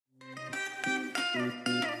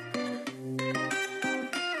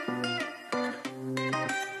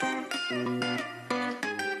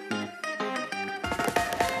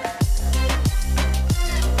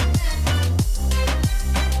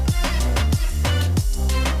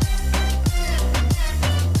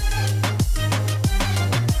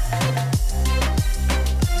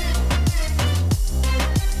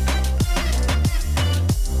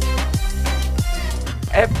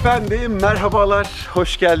Efendim merhabalar,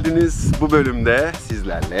 hoş geldiniz. Bu bölümde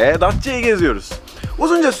sizlerle Datça'yı geziyoruz.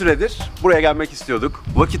 Uzunca süredir buraya gelmek istiyorduk.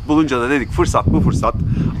 Vakit bulunca da dedik fırsat bu fırsat.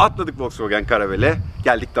 Atladık Volkswagen Caravelle,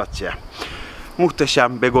 geldik Datça'ya.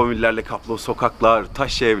 Muhteşem begonvillerle kaplı sokaklar,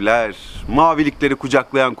 taş evler, mavilikleri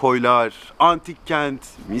kucaklayan koylar, antik kent,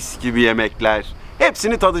 mis gibi yemekler.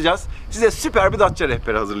 Hepsini tadacağız. Size süper bir Datça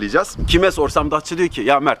rehberi hazırlayacağız. Kime sorsam Datça diyor ki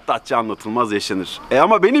ya Mert Datça anlatılmaz yaşanır.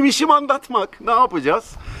 Ama benim işim anlatmak. Ne yapacağız?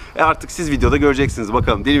 Artık siz videoda göreceksiniz.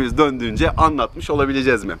 Bakalım dilimiz döndüğünce anlatmış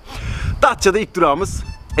olabileceğiz mi? Datça'da ilk durağımız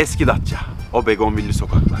Eski Datça. O begonvilli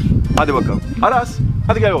sokaklar. Hadi bakalım. Aras,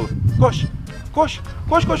 hadi gel oğlum. Koş. Koş.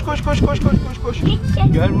 Koş koş koş koş koş koş koş koş.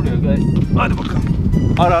 Gel buraya gel. Hadi bakalım.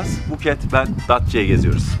 Aras, Buket, ben Datça'yı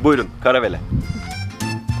geziyoruz. Buyurun Caravelle.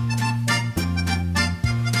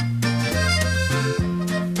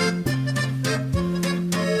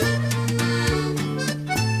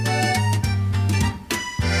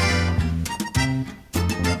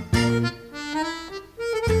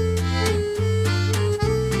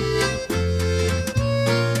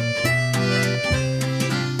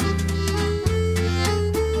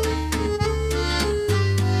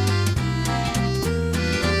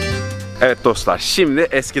 Evet dostlar, şimdi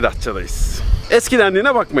Eski Datça'dayız. Eski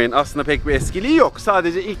dendiğine bakmayın, aslında pek bir eskiliği yok.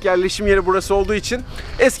 Sadece ilk yerleşim yeri burası olduğu için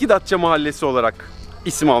Eski Datça Mahallesi olarak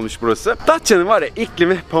isim almış burası. Datça'nın var ya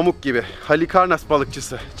iklimi pamuk gibi. Halikarnas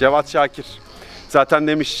balıkçısı Cevat Şakir zaten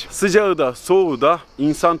demiş, sıcağı da soğuğu da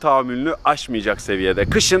insan tahammülünü aşmayacak seviyede.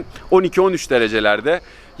 Kışın 12-13 derecelerde,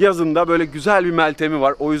 yazında böyle güzel bir meltemi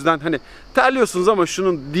var. O yüzden hani terliyorsunuz ama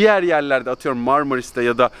şunun diğer yerlerde, atıyorum Marmaris'te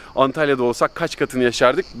ya da Antalya'da olsak kaç katını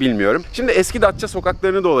yaşardık bilmiyorum. Şimdi Eski Datça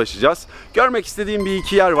sokaklarını dolaşacağız. Görmek istediğim bir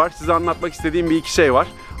iki yer var. Size anlatmak istediğim bir iki şey var.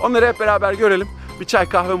 Onları hep beraber görelim. Bir çay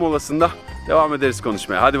kahve molasında devam ederiz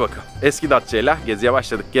konuşmaya. Hadi bakalım. Eski Datça'yla geziye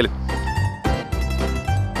başladık. Gelin.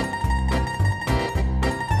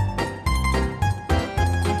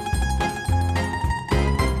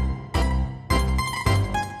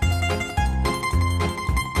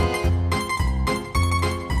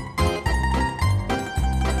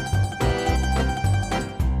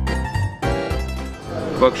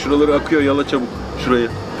 Bak şuraları akıyor, yala çabuk şurayı.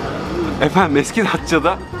 Efendim Eski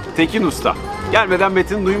Datça'da Tekin Usta. Gelmeden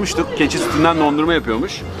Metin'i duymuştuk. Keçi sütünden dondurma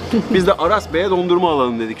yapıyormuş. Biz de Aras Bey'e dondurma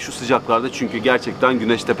alalım dedik şu sıcaklarda. Çünkü gerçekten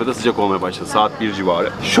Güneştepe'de sıcak olmaya başladı. Saat 1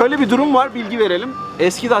 civarı. Şöyle bir durum var, bilgi verelim.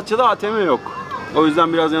 Eski Datça'da ATM yok. O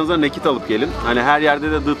yüzden biraz yanınıza nakit alıp gelin. Hani her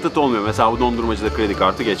yerde de dıt dıt olmuyor. Mesela bu dondurmacıda kredi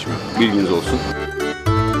kartı geçmiyor. Bilginiz olsun.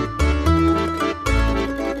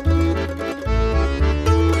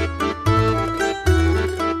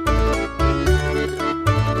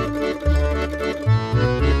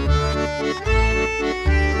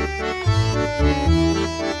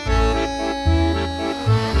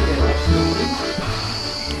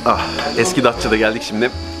 Eski Datça'da geldik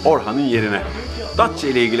şimdi Orhan'ın yerine. Datça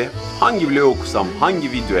ile ilgili hangi bloğu okusam,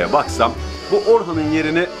 hangi videoya baksam bu Orhan'ın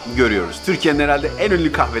yerini görüyoruz. Türkiye'nin herhalde en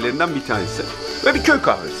ünlü kahvelerinden bir tanesi. Ve bir köy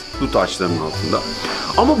kahvesi. Dut ağaçlarının altında.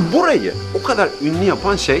 Ama burayı o kadar ünlü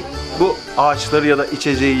yapan şey bu ağaçları ya da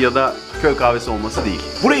içeceği ya da köy kahvesi olması değil.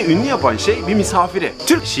 Burayı ünlü yapan şey bir misafiri.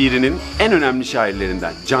 Türk şiirinin en önemli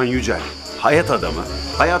şairlerinden Can Yücel. Hayat adamı,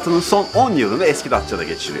 hayatının son 10 yılını Eski Datça'da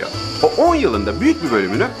geçiriyor. O 10 yılında büyük bir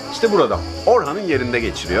bölümünü işte burada, Orhan'ın yerinde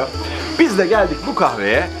geçiriyor. Biz de geldik bu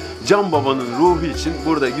kahveye, Can Baba'nın ruhu için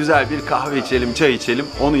burada güzel bir kahve içelim, çay içelim,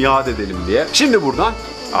 onu yad edelim diye. Şimdi buradan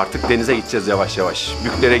artık denize gideceğiz yavaş yavaş.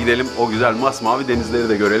 Büklere gidelim, o güzel masmavi denizleri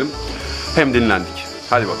de görelim. Hem dinlendik.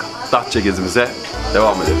 Hadi bakalım, Datça gezimize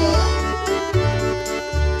devam edelim.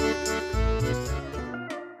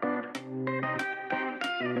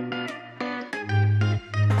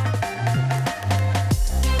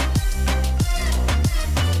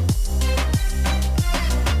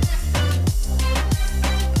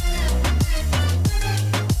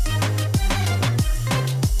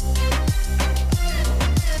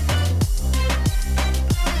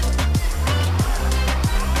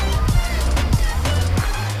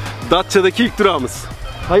 Datça'daki ilk durağımız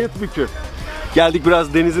Hayıtbükü. Geldik,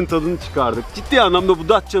 biraz denizin tadını çıkardık. Ciddi anlamda bu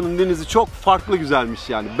Datça'nın denizi çok farklı güzelmiş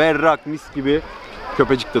yani. Berrak, mis gibi.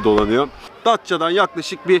 Köpecik de dolanıyor. Datça'dan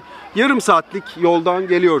yaklaşık bir yarım saatlik yoldan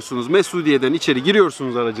geliyorsunuz. Mesudiye'den içeri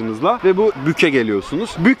giriyorsunuz aracınızla ve bu büke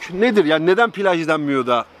geliyorsunuz. Bük nedir? Yani neden plaj denmiyor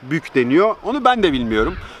da bük deniyor? Onu ben de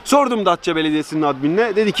bilmiyorum. Sordum Datça Belediyesi'nin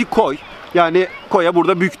adminine. Dedi ki koy. Yani koya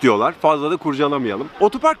burada bük diyorlar. Fazla da kurcalamayalım.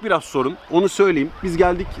 Otopark biraz sorun. Onu söyleyeyim. Biz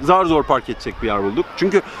geldik, zar zor park edecek bir yer bulduk.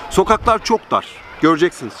 Çünkü sokaklar çok dar.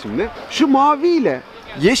 Göreceksiniz şimdi. Şu mavi ile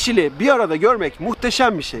yeşili bir arada görmek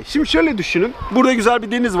muhteşem bir şey. Şimdi şöyle düşünün. Burada güzel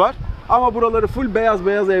bir deniz var. Ama buraları full beyaz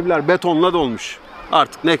beyaz evler. Betonla dolmuş.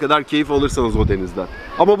 Artık ne kadar keyif alırsanız o denizden.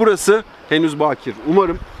 Ama burası henüz bakir.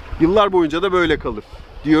 Umarım yıllar boyunca da böyle kalır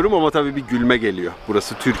diyorum ama tabii bir gülme geliyor.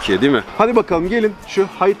 Burası Türkiye değil mi? Hadi bakalım gelin şu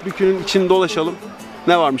Hayıtbükü'nün içini dolaşalım.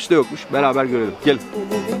 Ne varmış ne yokmuş beraber görelim. Gelin.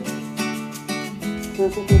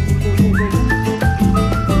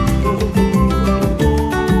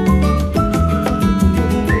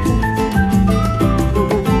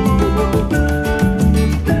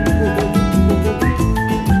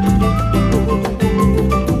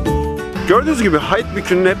 Gördüğünüz gibi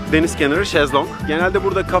Hayıtbükü'nün hep deniz kenarı şezlong. Genelde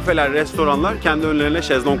burada kafeler, restoranlar kendi önlerine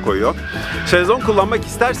şezlong koyuyor. Şezlong kullanmak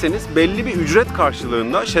isterseniz belli bir ücret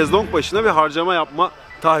karşılığında şezlong başına bir harcama yapma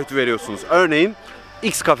taahhütü veriyorsunuz. Örneğin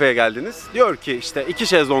X kafeye geldiniz. Diyor ki işte 2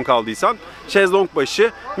 şezlong aldıysan şezlong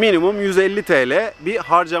başı minimum 150 TL bir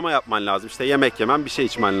harcama yapman lazım. İşte yemek yemen, bir şey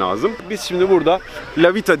içmen lazım. Biz şimdi burada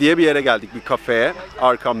La Vita diye bir yere geldik, bir kafeye.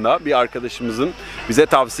 Arkamda bir arkadaşımızın bize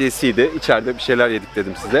tavsiyesiydi. İçeride bir şeyler yedik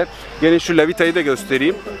dedim size. Gene şu La Vita'yı da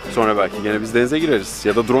göstereyim. Sonra belki gene biz denize gireriz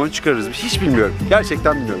ya da drone çıkarırız. Hiç bilmiyorum.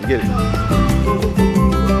 Gerçekten bilmiyorum. Gelin.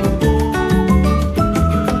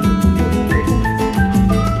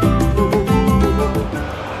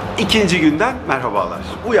 İkinci günden merhabalar.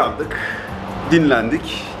 Uyandık,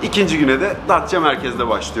 dinlendik. İkinci güne de Datça merkezde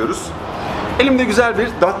başlıyoruz. Elimde güzel bir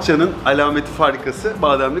Datça'nın alameti farikası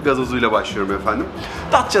bademli gazozuyla başlıyorum efendim.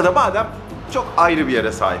 Datça'da badem çok ayrı bir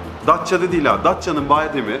yere sahip. Datça'da değil ha, Datça'nın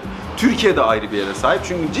bademi Türkiye'de ayrı bir yere sahip.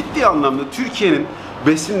 Çünkü ciddi anlamda Türkiye'nin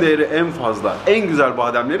besin değeri en fazla, en güzel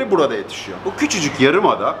bademleri burada yetişiyor. Bu küçücük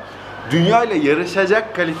yarımada dünya ile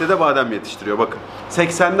yarışacak kalitede badem yetiştiriyor. Bakın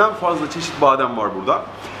 80'den fazla çeşit badem var burada.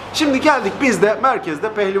 Şimdi geldik biz de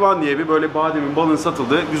merkezde Pehlivan diye bir böyle bademin, balın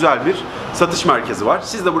satıldığı güzel bir satış merkezi var.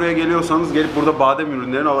 Siz de buraya geliyorsanız gelip burada badem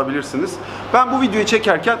ürünlerini alabilirsiniz. Ben bu videoyu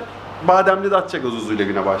çekerken bademli Datça gazozuyla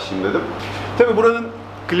güne başlayayım dedim. Tabi buranın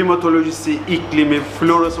klimatolojisi, iklimi,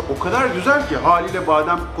 florası o kadar güzel ki haliyle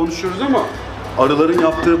badem konuşuyoruz ama arıların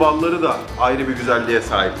yaptığı balları da ayrı bir güzelliğe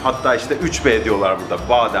sahip. Hatta işte 3B diyorlar burada.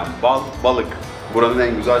 Badem, bal, balık. Buranın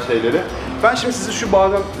en güzel şeyleri. Ben şimdi size şu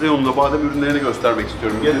badem reyonunda badem ürünlerini göstermek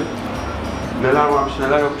istiyorum. Gelin. Neler varmış,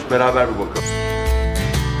 neler yokmuş beraber bir bakalım.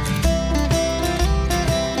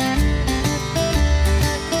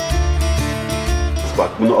 Bak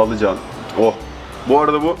bunu alacaksın. Oh. Bu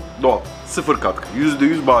arada bu doğal. Sıfır katkı.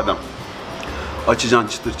 %100 badem. Açacaksın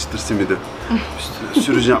çıtır çıtır simidi. Üstüne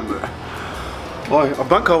süreceğim böyle. Vay,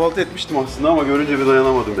 ben kahvaltı etmiştim aslında ama görünce bir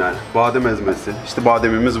dayanamadım yani. Badem ezmesi. İşte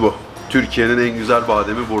bademimiz bu. Türkiye'nin en güzel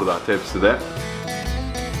bademi burada, tepside.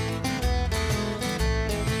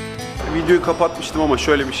 Videoyu kapatmıştım ama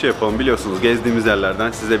şöyle bir şey yapalım. Biliyorsunuz gezdiğimiz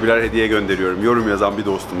yerlerden size birer hediye gönderiyorum. Yorum yazan bir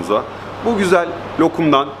dostumuza. Bu güzel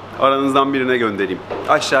lokumdan aranızdan birine göndereyim.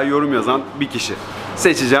 Aşağı yorum yazan bir kişi.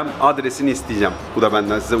 Seçeceğim, adresini isteyeceğim. Bu da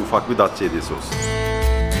benden size ufak bir Datça hediyesi olsun.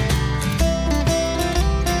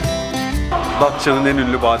 Datça'nın en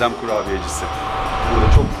ünlü badem kurabiyecisi.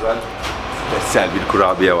 Burada çok güzel, spesiyel bir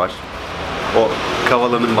kurabiye var. O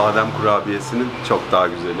Kavala'nın badem kurabiyesinin çok daha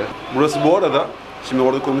güzeli. Burası bu arada, şimdi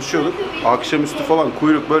orada konuşuyorduk, akşamüstü falan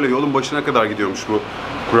kuyruk böyle yolun başına kadar gidiyormuş bu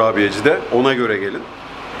kurabiyecide. Ona göre gelin.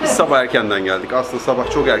 Biz sabah erkenden geldik. Aslında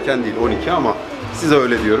sabah çok erken değil, 12 ama size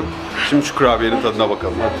öyle diyorum. Şimdi şu kurabiyenin tadına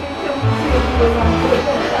bakalım hadi.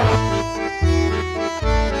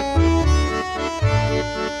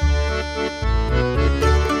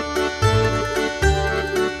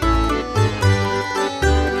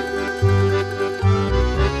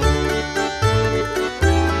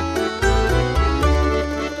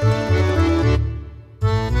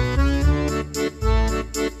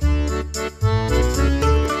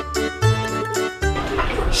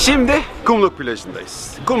 Şimdi Kumluk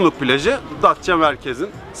plajındayız. Kumluk plajı Datça merkezin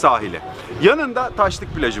sahili. Yanında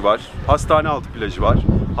Taşlık plajı var, hastane altı plajı var.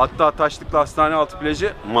 Hatta Taşlıklı hastane altı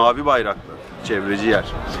plajı mavi bayraklı, çevreci yer.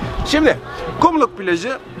 Şimdi Kumluk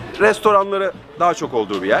plajı restoranları daha çok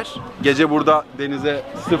olduğu bir yer. Gece burada denize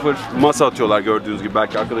sıfır masa atıyorlar gördüğünüz gibi,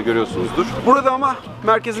 belki arkada görüyorsunuzdur. Burada ama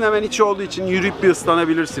merkezin hemen içi olduğu için yürüyüp bir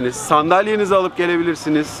ıslanabilirsiniz. Sandalyenizi alıp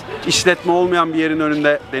gelebilirsiniz. İşletme olmayan bir yerin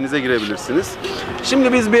önünde denize girebilirsiniz.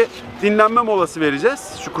 Şimdi biz bir dinlenme molası vereceğiz.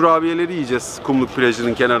 Şu kurabiyeleri yiyeceğiz Kumluk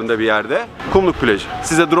plajının kenarında bir yerde. Kumluk plajı.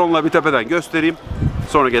 Size drone'la bir tepeden göstereyim.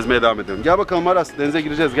 Sonra gezmeye devam edelim. Gel bakalım Aras, denize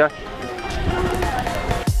gireceğiz, gel.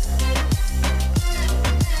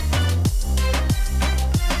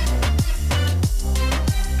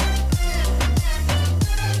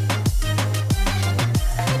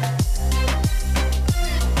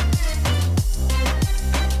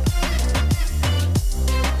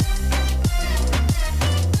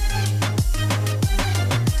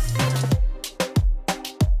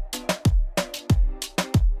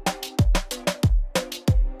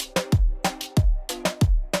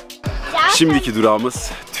 Şimdiki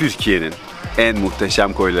durağımız Türkiye'nin en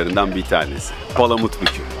muhteşem koylarından bir tanesi.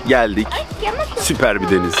 Palamutbükü. Geldik. Süper bir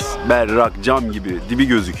deniz. Berrak, cam gibi dibi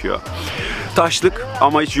gözüküyor. Taşlık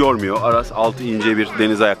ama hiç yormuyor. Aras altı ince bir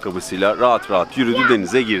deniz ayakkabısıyla rahat rahat yürüdü,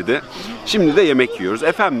 denize girdi. Şimdi de yemek yiyoruz.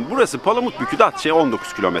 Efendim burası Palamutbükü Datça'ya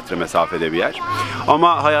 19 kilometre mesafede bir yer.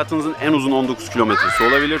 Ama hayatınızın en uzun 19 kilometresi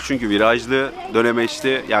olabilir. Çünkü virajlı,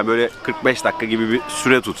 dönemeçli, yani böyle 45 dakika gibi bir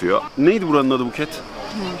süre tutuyor. Neydi buranın adı Buket?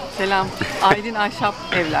 Selam. Aydın Ahşap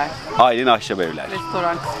Evler. Aydın Ahşap Evler.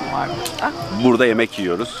 Restoran kısmı var burada. Burada yemek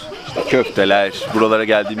yiyoruz. İşte köfteler, buralara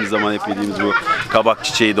geldiğimiz zaman hep yediğimiz bu kabak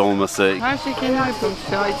çiçeği dolması. Her şey kendi yapılmış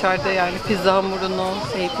ya içeride, yani pizza hamurunu,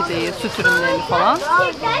 pideyi, süt ürünlerini falan.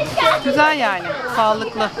 Güzel yani,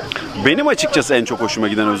 sağlıklı. Benim açıkçası en çok hoşuma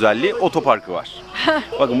giden özelliği otoparkı var.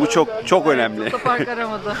 Bakın bu çok önemli. Otopark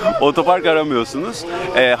aramadı. Otopark aramıyorsunuz.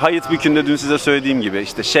 Hayıtbükü'nde dün size söylediğim gibi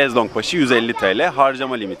işte şezlong başı 150 TL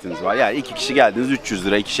harcama limitiniz var. Yani 2 kişi geldiniz 300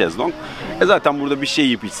 lira 2 şezlong. Zaten burada bir şey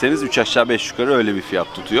yiyip içseniz 3 aşağı 5 yukarı öyle bir fiyat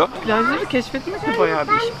tutuyor. Plajları keşfetmek de bayağı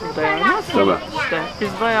bir iş burada yani. Nasıl? Tabii. İşte biz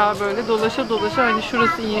bayağı böyle dolaşa dolaşa hani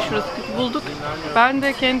şurası iyi, şurası kötü bulduk. Ben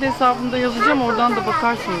de kendi hesabımda yazacağım, oradan da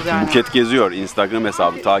bakarsınız yani. Buket Geziyor Instagram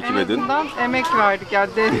hesabı takip edin. En azından emek verdik yani,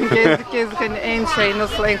 gezdik hani en şey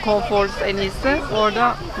nasıl, en konforlusu, en iyisi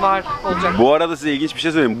orada var olacak. Bu arada size ilginç bir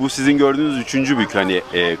şey söyleyeyim. Bu sizin gördüğünüz 3. bük hani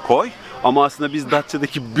koy. Ama aslında biz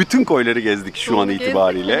Datça'daki bütün koyları gezdik şu an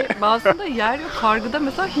itibariyle. Hani bazısında yer yok. Kargıda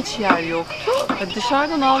mesela hiç yer yoktu.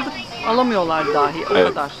 Dışarıdan alamıyorlar dahi o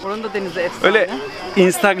kadar. Oranın da denizi efsane. Öyle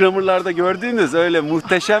Instagram'larda gördüğünüz öyle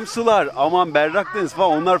muhteşem sular, aman berrak deniz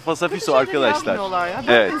falan, onlar fasafiso arkadaşlar. Ya.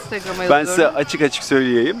 Ben evet. Instagram'a ben size açık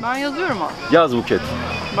söyleyeyim. Ben yazıyorum ama. Yaz Buket.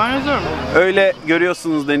 Ben yazıyorum. Öyle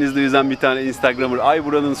görüyorsunuz denizde yüzen bir tane Instagrammer. Ay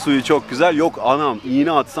buranın suyu çok güzel. Yok anam,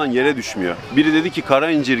 iğne atsan yere düşmüyor. Biri dedi ki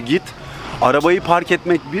kara incir git. Arabayı park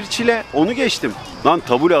etmek bir çile, onu geçtim. Lan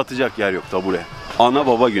tabure atacak yer yok, tabure. Ana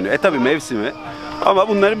baba günü. Tabi mevsimi. Ama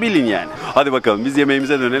bunları bilin yani. Hadi bakalım biz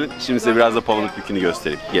yemeğimize dönelim. Şimdi size biraz da Palamutbükü'nü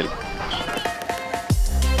göstereyim. Gelin.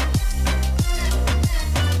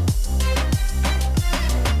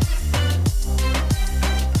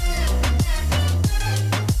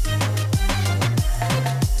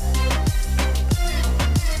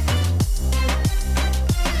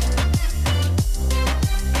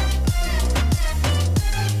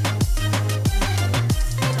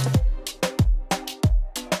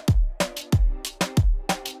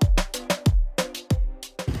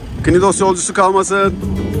 Knidos yolcusu kalmasın.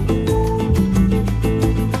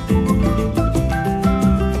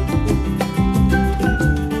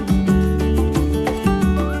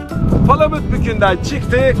 Palamutbükü'nden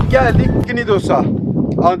çıktık, geldik Knidos'a.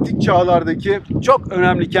 Antik çağlardaki çok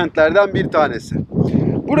önemli kentlerden bir tanesi.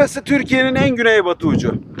 Burası Türkiye'nin en güneybatı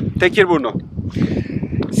ucu. Tekirburnu.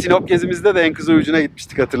 Sinop gezimizde de en kuzey ucuna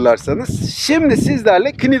gitmiştik hatırlarsanız. Şimdi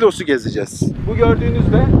sizlerle Knidos'u gezeceğiz. Bu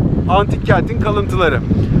gördüğünüz de antik kentin kalıntıları.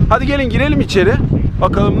 Hadi gelin girelim içeri.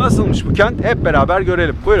 Bakalım nasılmış bu kent, hep beraber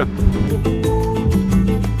görelim. Buyurun.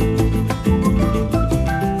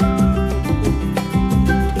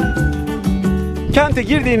 Kente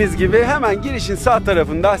girdiğiniz gibi hemen girişin sağ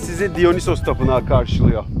tarafında sizi Dionysos Tapınağı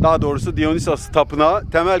karşılıyor. Daha doğrusu Dionysos Tapınağı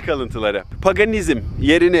temel kalıntıları. Paganizm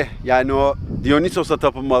yerini, yani o Dionysos'a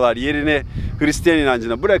tapınmalar yerini Hristiyan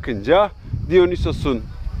inancına bırakınca Dionysos'un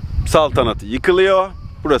saltanatı yıkılıyor.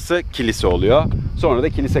 Burası kilise oluyor. Sonra da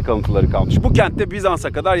kilise kalıntıları kalmış. Bu kentte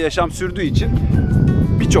Bizans'a kadar yaşam sürdüğü için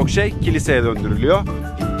birçok şey kiliseye döndürülüyor.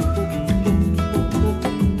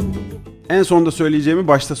 En sonunda söyleyeceğimi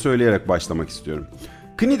başta söyleyerek başlamak istiyorum.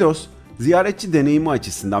 Knidos, ziyaretçi deneyimi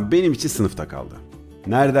açısından benim için sınıfta kaldı.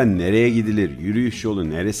 Nereden nereye gidilir, yürüyüş yolu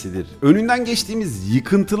neresidir, önünden geçtiğimiz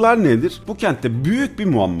yıkıntılar nedir? Bu kentte büyük bir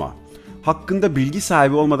muamma. hakkında bilgi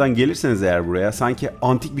sahibi olmadan gelirseniz eğer buraya sanki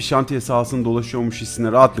antik bir şantiye sahasında dolaşıyormuş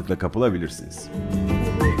hissine rahatlıkla kapılabilirsiniz.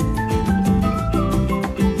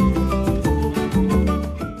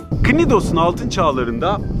 Knidos'un altın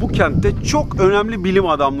çağlarında bu kentte çok önemli bilim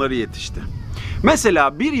adamları yetişti.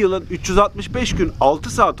 Mesela bir yılın 365 gün 6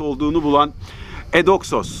 saat olduğunu bulan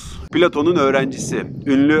Eudoxos, Platon'un öğrencisi,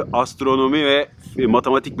 ünlü astronomi ve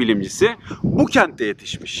matematik bilimcisi bu kentte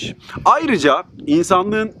yetişmiş. Ayrıca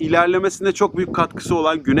insanlığın ilerlemesine çok büyük katkısı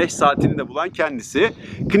olan güneş saatini de bulan kendisi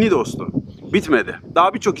Knidos'tu. Bitmedi.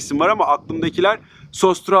 Daha birçok isim var ama aklımdakiler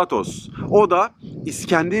Sostratos. O da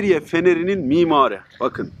İskenderiye Feneri'nin mimarı.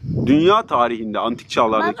 Bakın, dünya tarihinde antik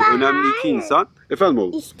çağlardaki önemli iki insan. Efendim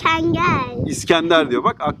oğlum? İskender. İskender diyor.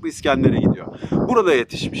 Bak, aklı İskender'e gidiyor. Burada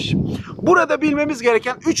yetişmiş. Burada bilmemiz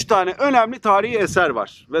gereken 3 tane önemli tarihi eser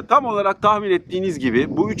var. Ve tam olarak tahmin ettiğiniz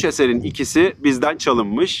gibi bu 3 eserin ikisi bizden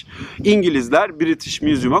çalınmış. İngilizler British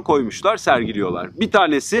Museum'a koymuşlar, sergiliyorlar. Bir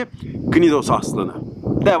tanesi Knidos aslanı.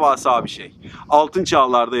 Devasa bir şey. Altın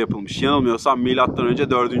çağlarda yapılmış. Yanılmıyorsam milattan önce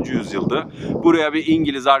 4. yüzyılda. Buraya bir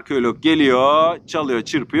İngiliz arkeolog geliyor, çalıyor,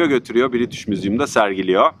 çırpıyor, götürüyor. British Museum'da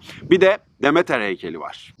sergiliyor. Bir de Demeter heykeli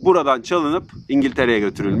var. Buradan çalınıp İngiltere'ye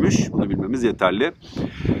götürülmüş. Bunu bilmemiz yeterli.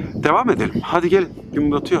 Devam edelim. Hadi gelin.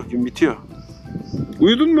 Gün batıyor, gün bitiyor.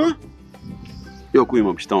 Uyudun mu? Yok,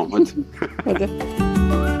 uyumamış. Tamam, hadi. Hadi.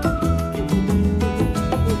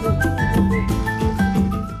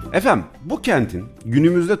 Efendim, bu kentin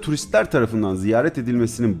günümüzde turistler tarafından ziyaret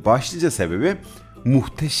edilmesinin başlıca sebebi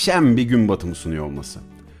muhteşem bir gün batımı sunuyor olması.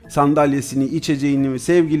 Sandalyesini, içeceğini ve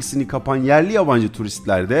sevgilisini kapan yerli yabancı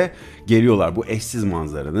turistler de geliyorlar bu eşsiz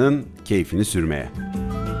manzaranın keyfini sürmeye.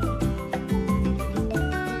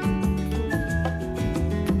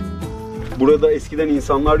 Burada eskiden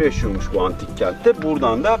insanlar yaşıyormuş bu antik kentte.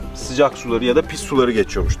 Buradan da sıcak suları ya da pis suları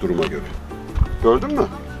geçiyormuş duruma göre. Gördün mü?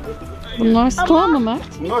 Bunlar stoğa mı Mert?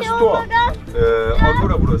 Bunlar stoğa.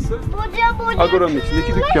 Agora burası. Agora'nın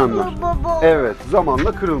içindeki dükkanlar. Evet,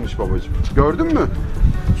 zamanla kırılmış babacığım. Gördün mü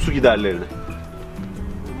su giderlerini?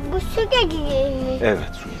 Bu su gidiyor. Evet,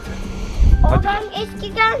 su gider. Oradan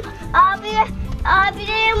eskiden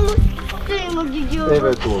abilerin suyu mu gidiyordu?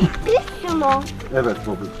 Evet oğlum. Pis su mu? Evet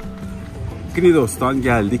babacığım. Knidos'tan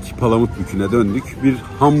geldik, Palamutbükü'ne döndük. Bir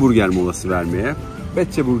hamburger molası vermeye.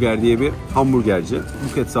 Datça Burger diye bir hamburgerci.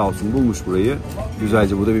 Buket sağ olsun bulmuş burayı.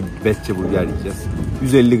 Güzelce burada bir Datça burger yiyeceğiz.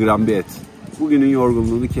 150 gram bir et. Bugünün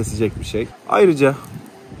yorgunluğunu kesecek bir şey. Ayrıca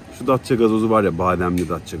şu Datça gazozu var ya, bademli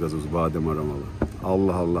Datça gazozu, badem aromalı.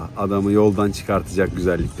 Allah Allah, adamı yoldan çıkartacak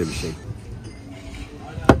güzellikte bir şey.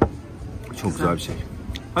 Çok güzel bir şey.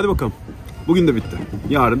 Hadi bakalım. Bugün de bitti.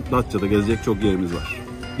 Yarın Datça'da gezecek çok yerimiz var.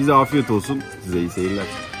 Bize afiyet olsun, size iyi seyirler.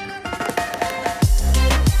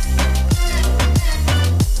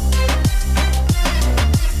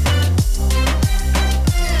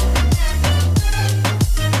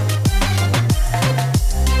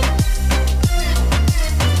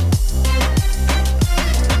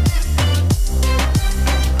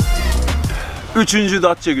 Üçüncü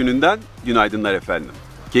Datça gününden günaydınlar efendim.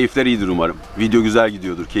 Keyifler iyidir umarım. Video güzel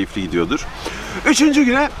gidiyordur, keyifli gidiyordur. Üçüncü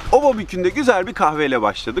güne Hayıtbükü'nde güzel bir kahveyle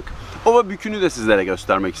başladık. Hayıtbükü'nü de sizlere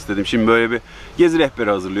göstermek istedim. Şimdi böyle bir gezi rehberi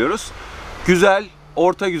hazırlıyoruz. Güzel,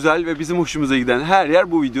 orta güzel ve bizim hoşumuza giden her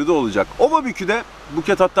yer bu videoda olacak. Hayıtbükü'de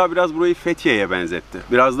Buket hatta biraz burayı Fethiye'ye benzetti.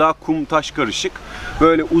 Biraz daha kum taş karışık.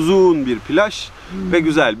 Böyle uzun bir plaj ve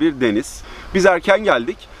güzel bir deniz. Biz erken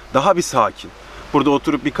geldik. Daha bir sakin. Burada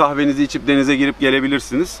oturup bir kahvenizi içip denize girip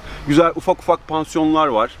gelebilirsiniz. Güzel ufak ufak pansiyonlar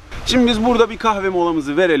var. Şimdi biz burada bir kahve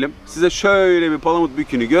molamızı verelim. Size şöyle bir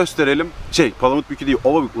Palamutbükü'nü gösterelim. Palamutbükü değil,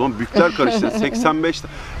 Hayıtbükü. Ulan bükler karıştı. 85,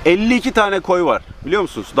 52 tane koy var. Biliyor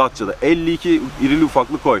musunuz Datça'da? 52 irili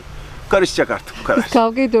ufaklı koy. Karışacak artık bu kadar. Biz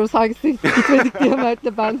kavga ediyoruz hangisine gitmedik diye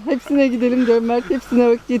Mert'le ben. Hepsine gidelim diyorum, Mert hepsine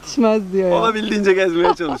vakit yetişmez diyor ya. Olabildiğince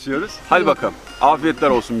gezmeye çalışıyoruz. Hadi bakalım. Afiyetler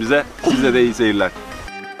olsun bize. Size de iyi seyirler.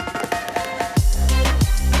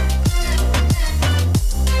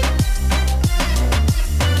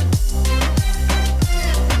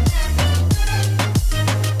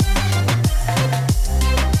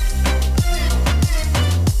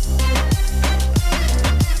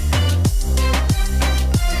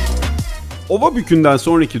 Hayıtbükü'nden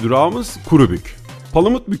sonraki durağımız Kurubük.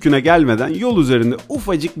 Palamutbükü'ne gelmeden yol üzerinde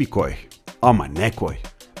ufacık bir koy. Ama ne koy?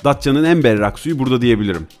 Datça'nın en berrak suyu burada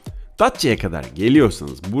diyebilirim. Datça'ya kadar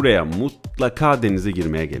geliyorsanız buraya mutlaka denize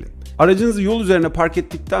girmeye gelin. Aracınızı yol üzerine park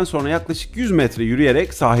ettikten sonra yaklaşık 100 metre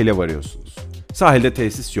yürüyerek sahile varıyorsunuz. Sahilde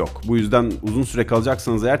tesis yok. Bu yüzden uzun süre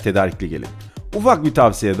kalacaksanız eğer tedarikli gelin. Ufak bir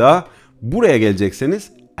tavsiye daha. Buraya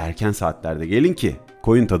gelecekseniz erken saatlerde gelin ki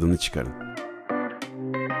koyun tadını çıkarın.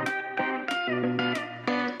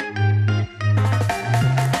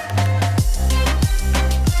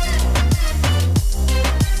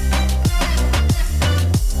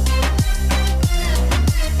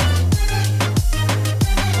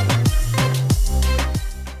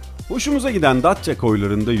 Hoşumuza giden Datça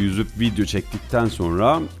koylarında yüzüp video çektikten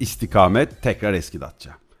sonra istikamet tekrar Eski Datça.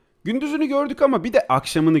 Gündüzünü gördük ama bir de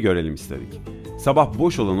akşamını görelim istedik. Sabah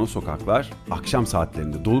boş olan o sokaklar akşam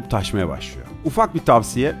saatlerinde dolup taşmaya başlıyor. Ufak bir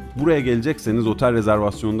tavsiye, buraya gelecekseniz otel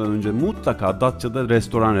rezervasyonundan önce mutlaka Datça'da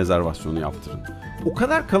restoran rezervasyonu yaptırın. O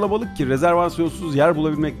kadar kalabalık ki rezervasyonsuz yer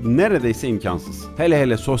bulabilmek neredeyse imkansız. Hele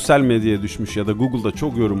hele sosyal medyaya düşmüş ya da Google'da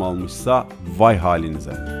çok yorum almışsa vay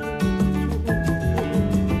halinize.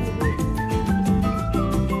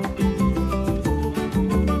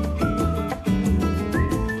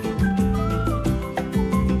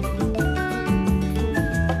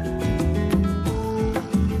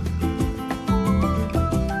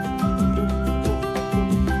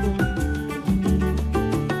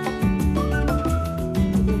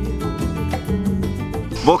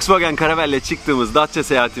 Volkswagen Caravelle çıktığımız Datça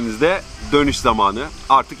seyahatimizde dönüş zamanı.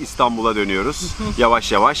 Artık İstanbul'a dönüyoruz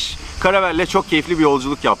yavaş yavaş. Caravelle çok keyifli bir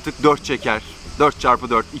yolculuk yaptık. 4 çeker,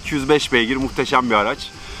 4x4, 205 beygir muhteşem bir araç.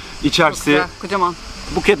 İçerisi güzel, kocaman.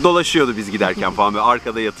 Buket dolaşıyordu biz giderken falan böyle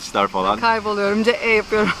arkada yatışlar falan. Kayboluyorum,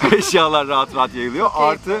 yapıyorum. Eşyalar rahat rahat yayılıyor.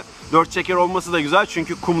 Artı 4 çeker olması da güzel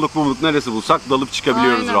çünkü kumluk neresi bulsak dalıp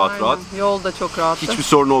çıkabiliyoruz rahat rahat. Yol da çok rahat. Hiçbir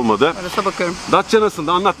sorun olmadı. Arasa bakıyorum. Datça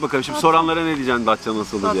nasıldı? Anlat bakalım. Şimdi soranlara ne diyeceksin Datça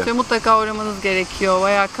nasıldı diye. Datça'ya mutlaka uğramanız gerekiyor.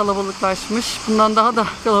 Bayağı kalabalıklaşmış. Bundan daha da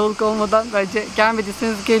kalabalık olmadan bence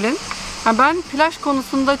gelmediyseniz gelin. Yani ben plaj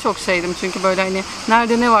konusunda çok şeydim çünkü böyle hani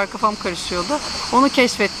nerede ne var kafam karışıyordu. Onu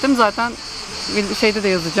keşfettim. Zaten şeyde de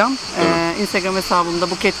yazacağım. Instagram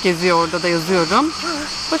hesabımda Buket geziyor, orada da yazıyorum.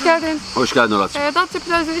 Hoş geldin. Hoş geldin Murat'cığım. Datça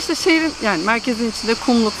plajları işte şehrin yani merkezin içinde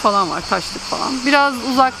kumluk falan var, taşlık falan. Biraz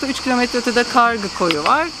uzakta 3 kilometre ötede Kargı koyu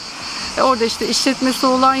var. Orada işte işletmesi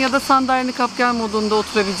olan ya da sandalyeni kap gel modunda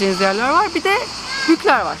oturabileceğiniz yerler var. Bir de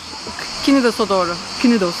bükler var. Knidos'a doğru.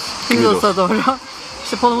 Knidos'a doğru.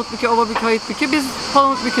 İşte Palamutbükü, Hayıtbükü. Biz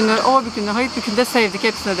Palamutbükü'nü, Ovabükü'nü, Hayıtbükü'nü sevdik.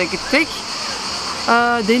 Hepsine de gittik.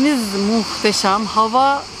 Deniz muhteşem,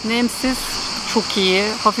 hava nemsiz, çok iyi,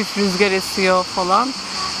 hafif rüzgar esiyor falan.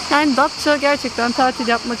 Yani Datça gerçekten tatil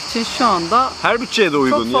yapmak için şu anda her bütçeye de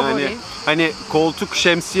uygun çok yani. favori. Hani koltuk,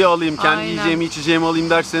 şemsiye alayım, kendi Aynen. yiyeceğimi içeceğimi alayım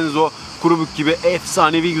derseniz o Kurubük gibi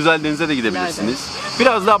efsanevi güzel denize de gidebilirsiniz.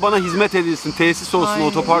 Biraz daha bana hizmet edilsin, tesis olsun, Aynen.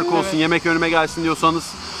 otopark olsun, Evet. yemek önüme gelsin diyorsanız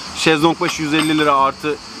şezlong başı 150 lira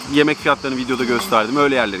artı yemek fiyatlarını videoda gösterdim.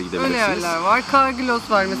 Öyle yerlere gidebilirsiniz. Öyle yerler var. Kargilos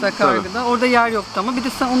var mesela Kargı'da. Orada yer yoktu ama bir de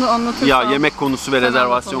sen onu anlatırsan. Ya yemek konusu ve Sen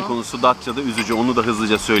rezervasyon anlat onu. konusu Datça'da üzücü. Onu da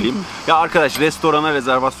hızlıca söyleyeyim. Ya arkadaş restorana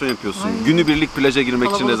rezervasyon yapıyorsun. Aynen. Günübirlik plaja girmek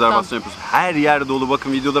için Kalabalıktan. rezervasyon yapıyorsun. Her yer dolu.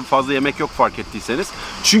 Bakın videoda fazla yemek yok fark ettiyseniz.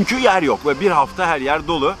 Çünkü yer yok ve bir hafta her yer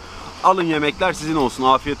dolu. Alın yemekler sizin olsun,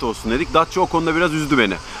 afiyet olsun dedik. Datça o konuda biraz üzdü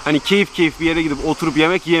beni. Hani keyif bir yere gidip oturup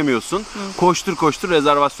yemek yiyemiyorsun. Koştur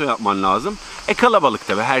rezervasyon yapman lazım. Kalabalık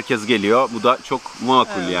tabii, herkes geliyor. Bu da çok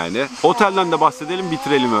makul yani. Otelden de bahsedelim,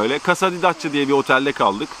 bitirelim öyle. Casa di Datça diye bir otelde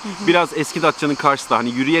kaldık. Biraz Eski Datça'nın karşısında. Hani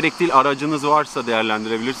yürüyerek değil, aracınız varsa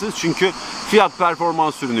değerlendirebilirsiniz. Çünkü fiyat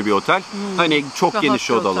performans ürünü bir otel. Hani çok Rahat geniş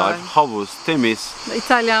bir odalar, otel. havuz, temiz.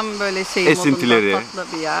 İtalyan böyle Esintileri. modunda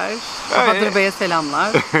tatlı bir yer. Bahadır Bey'e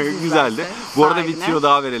selamlar. Güzeldi. Bu arada Sahibine. bir tüyo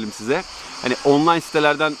daha verelim size. Hani online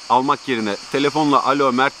sitelerden almak yerine telefonla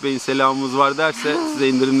alo Mert Bey'in selamımız var derse size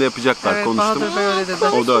indirimde yapacaklar. Evet, Konuştum. Bahadır Bey öyle dedi.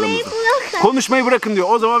 O da aramızda. Konuşmayı bırakın diyor.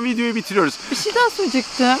 O zaman videoyu bitiriyoruz. Bir şey daha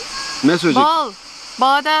söyleyecektim. Ne söyleyecek? Bal,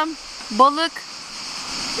 badem, balık,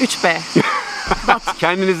 3B.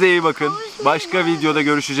 Kendinize iyi bakın. Başka videoda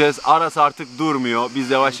görüşeceğiz. Aras artık durmuyor. Biz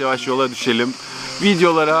yavaş yavaş yola düşelim.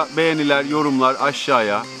 Videolara beğeniler, yorumlar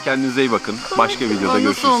aşağıya. Kendinize iyi bakın. Başka videoda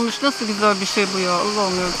görüşürüz. Nasıl olmuş? Nasıl güzel bir şey bu ya?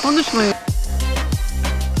 Allah'ım ya. Konuşmayın.